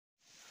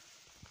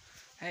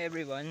Hi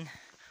everyone,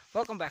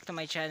 welcome back to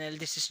my channel.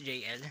 This is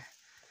JL,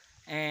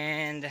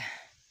 and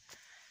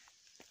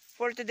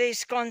for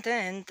today's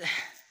content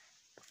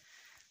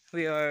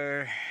we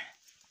are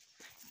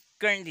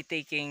currently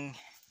taking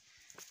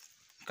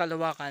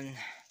Kalawakan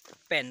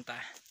Penta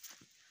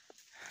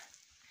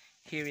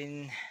here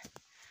in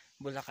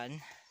Bulacan.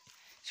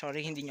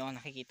 Sorry hindi nyo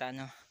ako nakikita,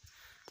 no?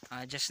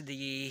 Just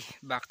the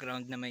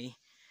background na may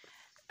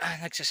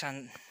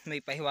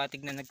may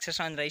pahiwatig na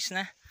nagsa-sunrise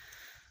na.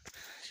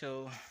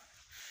 So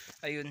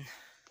ayun,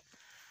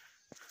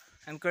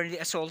 I'm currently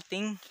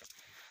assaulting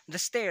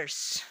the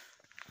stairs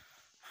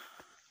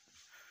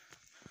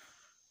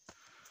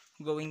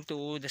going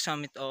to the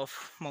summit of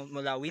Mount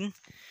Mulawin.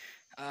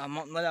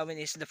 Mount Mulawin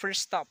is the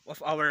first stop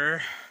of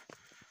our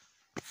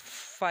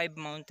 5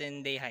 mountain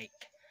day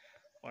hike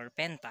or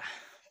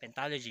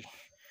pentalogy.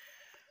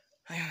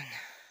 Ayun,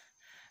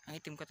 ang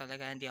itim ko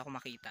talaga, hindi ako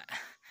makita.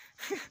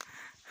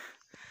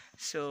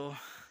 So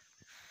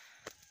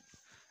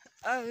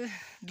I'll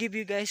give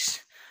you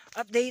guys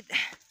update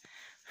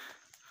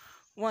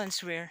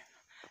once we're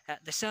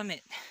at the summit.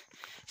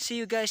 See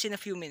you guys in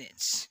a few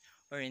minutes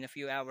or in a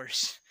few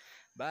hours.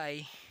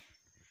 Bye.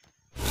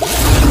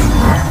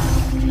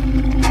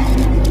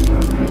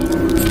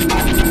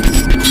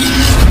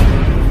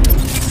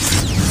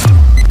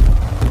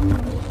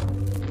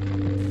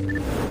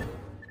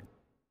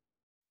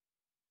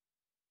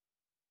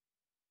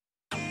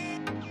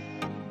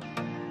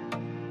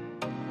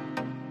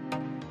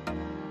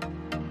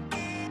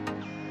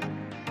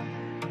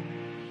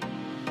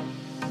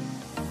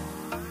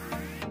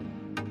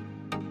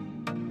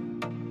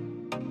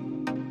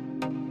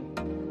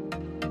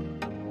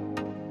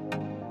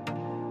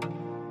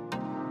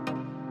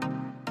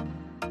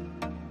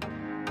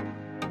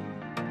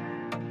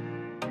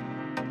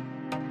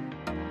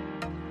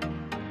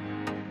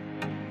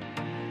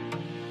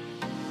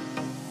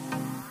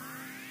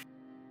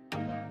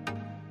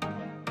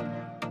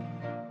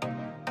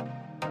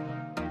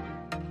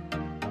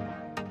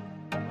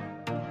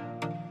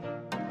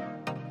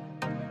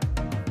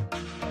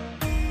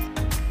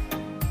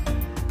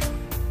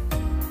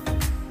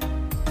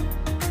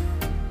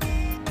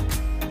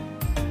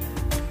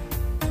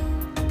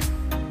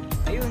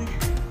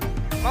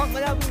 Mount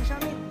Mulawin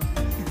Summit.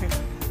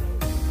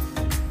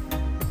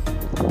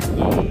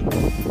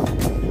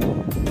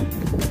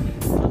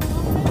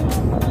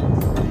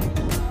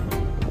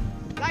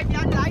 Live.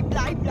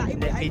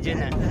 Video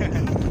na.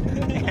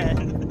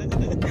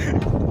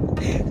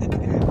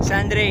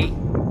 Sandre,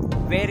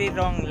 very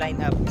wrong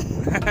lineup.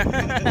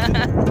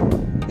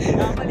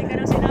 Nakabalik ka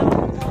ng sinama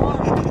ko.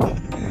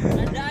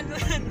 Nandaan mo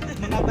yan.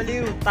 Mga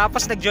baliw.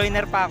 Tapos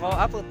nag-joiner pa ako.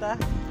 Puta.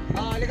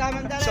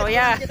 Ligaman dala. So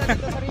yeah. Kita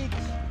dito sa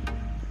ridge.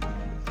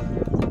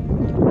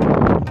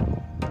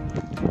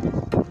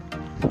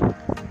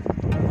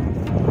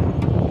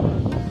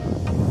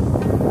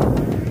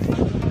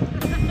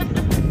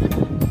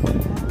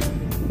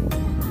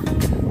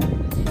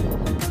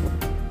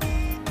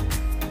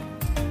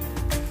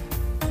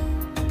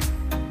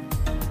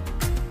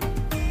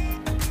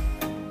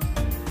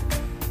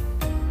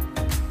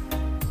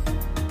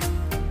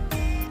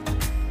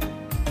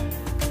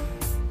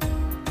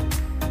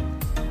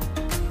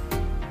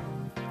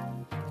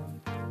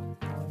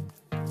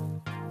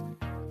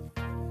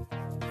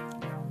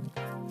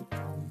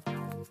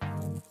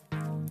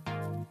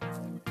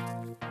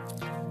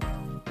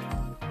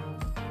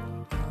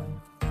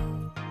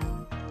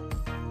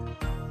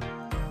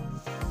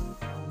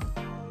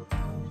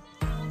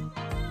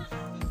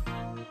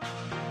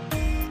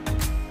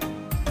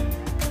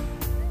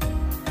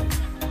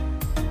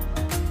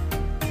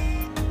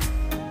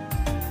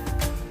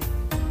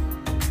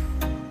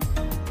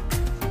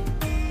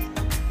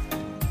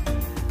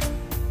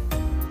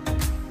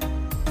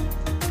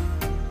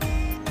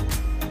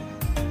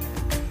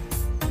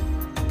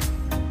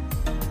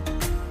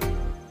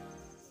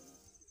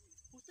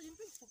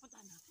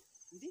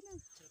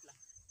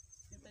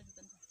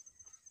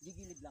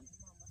 Gigilid lang.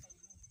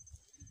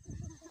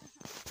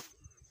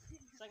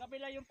 Sa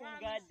kapila yung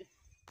punggad.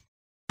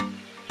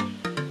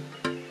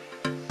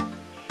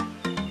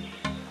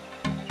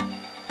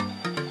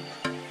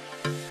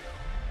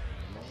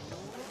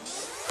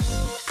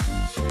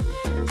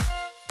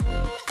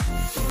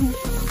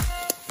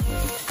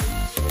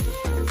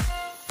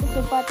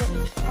 Ito pati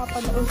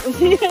papadaon ko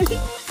siya.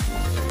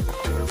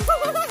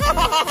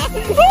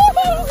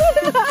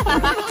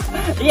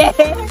 Yeah!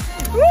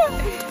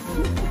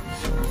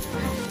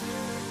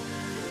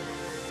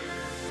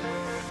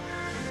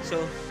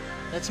 So,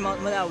 that's Mount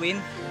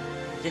Mulawin.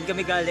 Diyan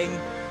kami galing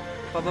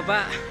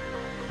pababa.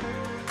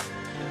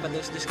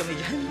 Nagpados-dos kami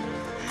dyan.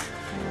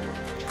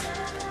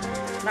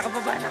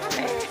 Nakababa na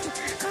kami.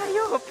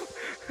 Hayop!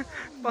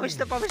 Pawis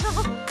na pawis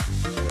ako.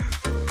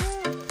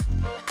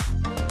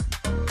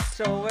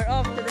 So, we're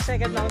off to the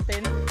second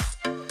mountain.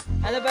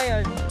 Ano ba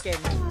yun, Ken?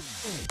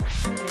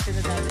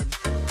 Sunod natin.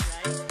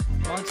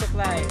 Mount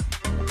Suklay.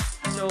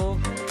 So,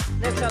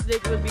 next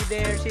update will be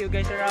there. See you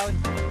guys around.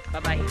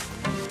 Bye-bye.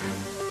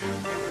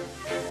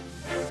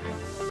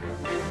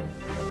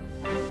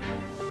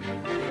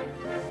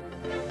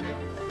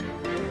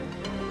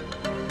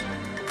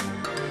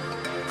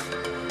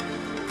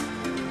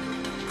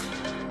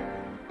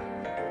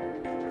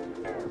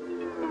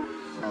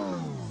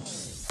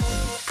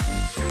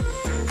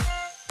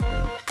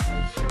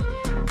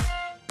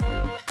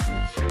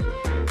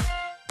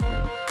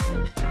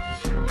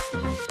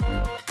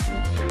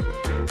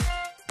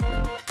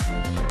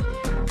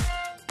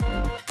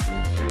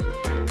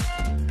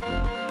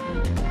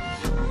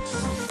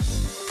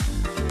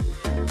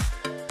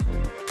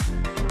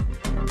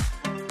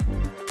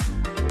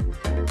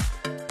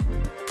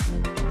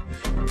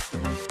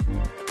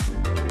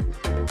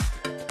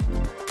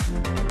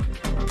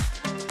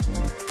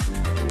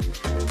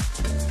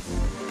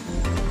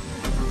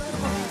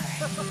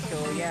 So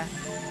yeah,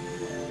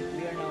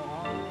 we are now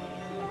on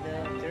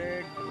the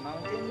third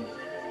mountain,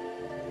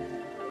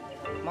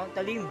 Mount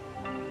Talim.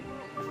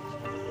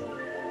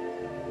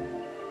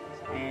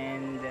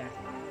 And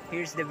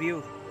here's the view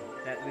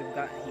that we've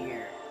got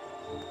here.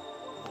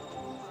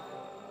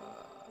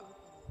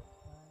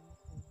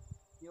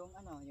 Yung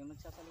ano, yung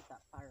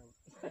nagsasalita, parrot.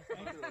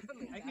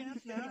 I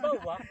cannot know.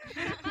 Bawak.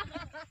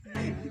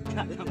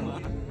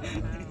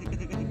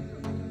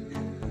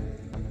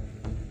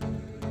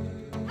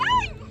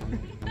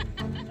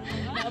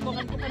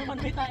 Naabangan ko pa naman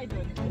may tayo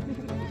doon.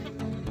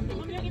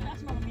 Kami yung itaas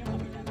mo, kami yung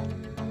kabila.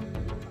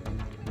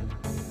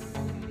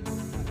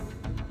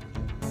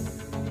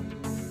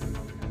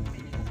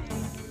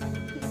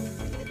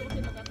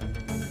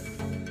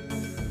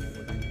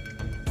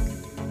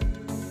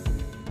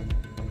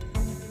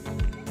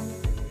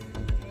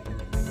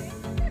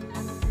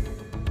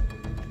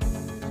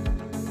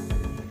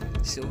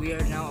 So we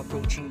are now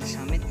approaching the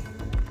summit.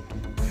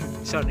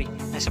 Sorry,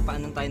 nasa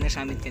paanan tayo ng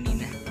summit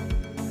kanina.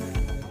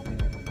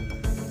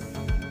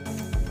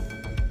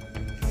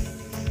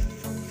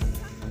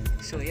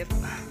 So yep,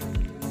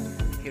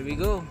 here we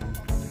go.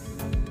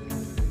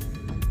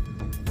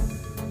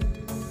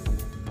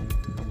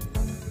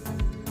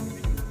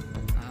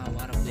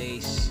 What a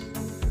place.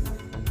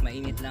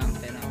 Mainit lang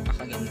pero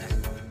napakaganda.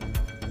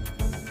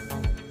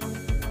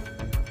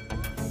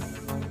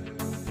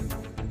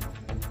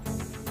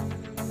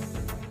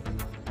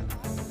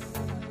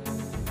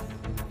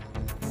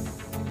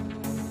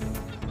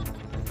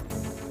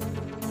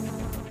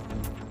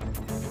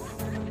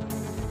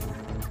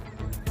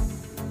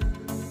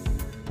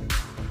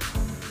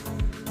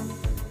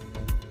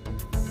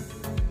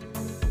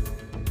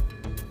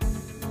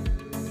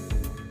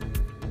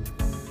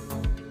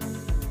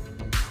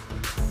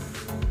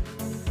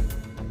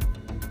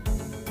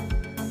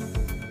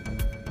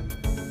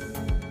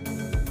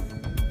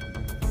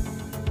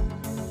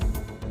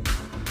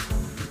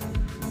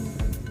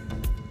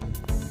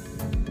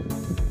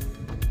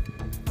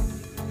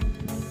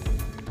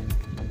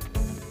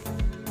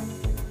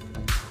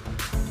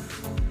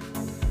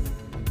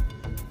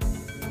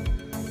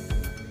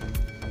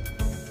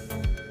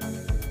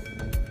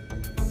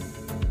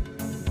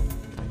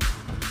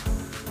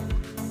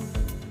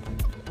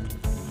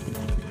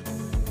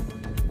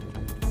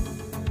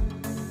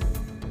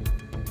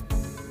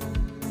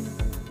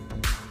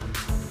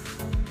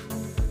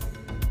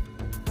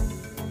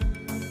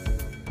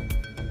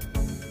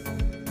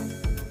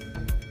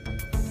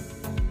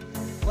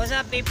 What's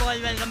up people?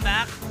 Welcome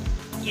back!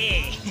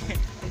 Yay!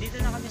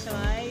 Nandito na kami sa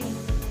may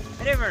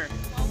river.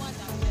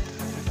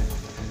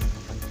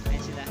 Ayan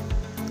sila.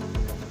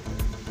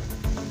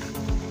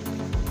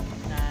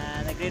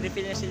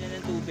 Nagre-refill na sila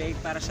ng tubig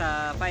para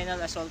sa final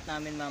assault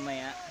namin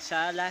mamaya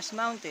sa last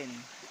mountain.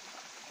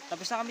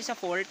 Tapos na kami sa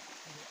fort.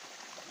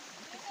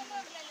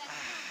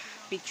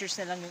 Pictures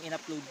na lang yung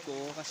in-upload ko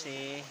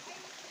kasi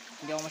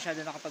hindi ako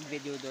masyado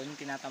nakapag-video doon.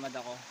 Tinatamad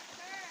ako.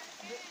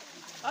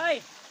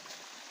 Ay!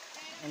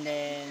 And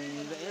then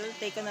we'll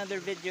take another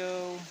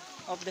video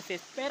of the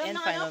fifth and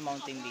final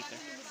mountain later.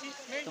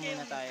 Ito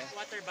muna tayo.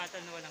 Water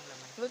bottle na walang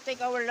laman. We'll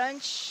take our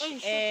lunch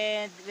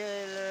and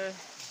we'll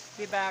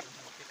be back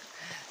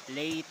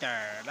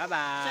later. Bye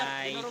bye.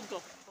 Sir, dinurog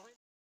ko.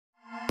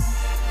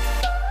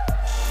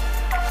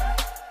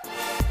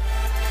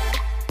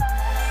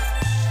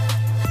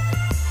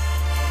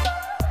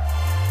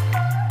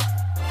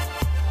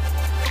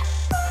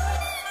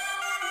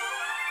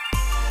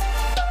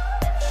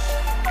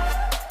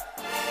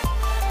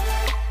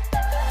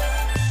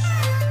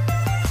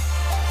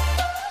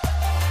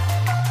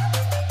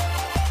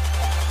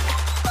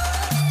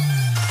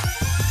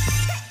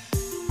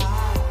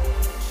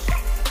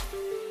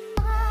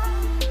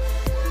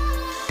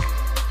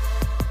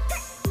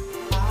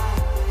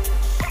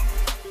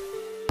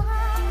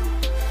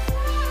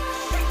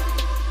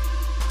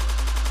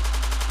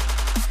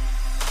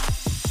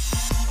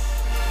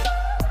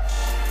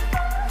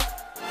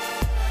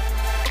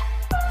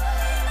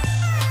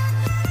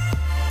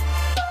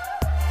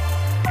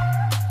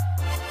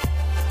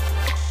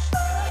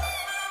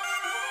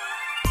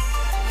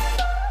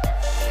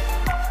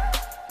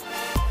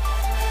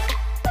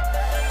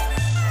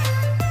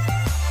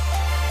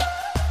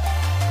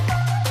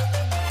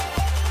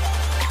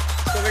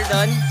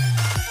 Done.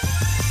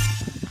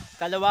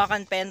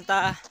 Kalawakan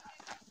Penta,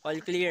 all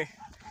clear.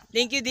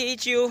 Thank you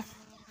DHU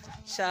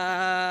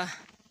sa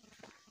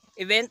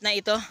event na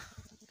ito.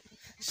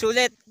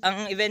 Sulit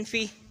ang event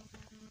fee.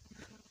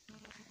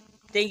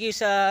 Thank you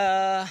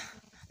sa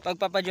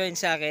pagpapajoin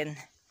sa akin.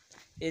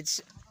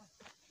 It's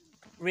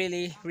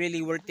really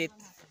worth it.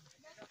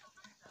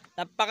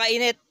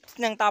 Napakainit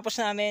ng tapos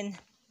namin.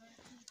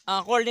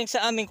 According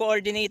sa aming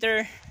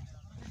coordinator,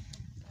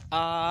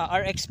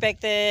 our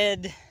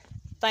expected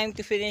time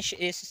to finish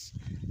is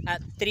at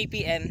 3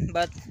 PM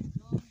but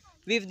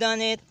we've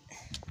done it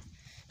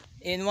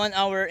in 1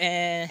 hour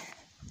and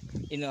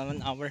in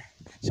 1:31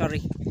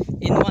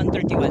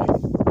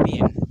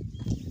 PM.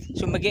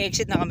 So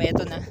mag-exit na kami.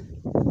 Ito na,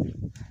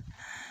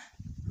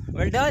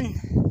 we're done.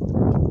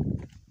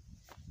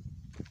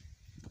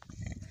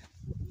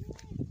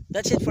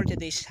 That's it for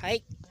today's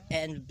hike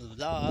and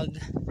vlog.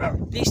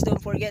 Please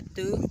don't forget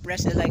to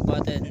press the like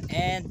button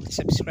and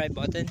subscribe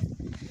button.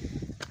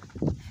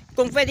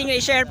 Kung pwede nyo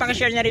i-share,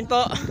 pakishare na rin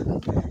po.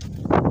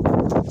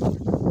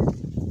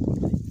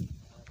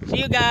 See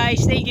you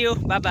guys. Thank you.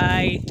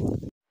 Bye-bye.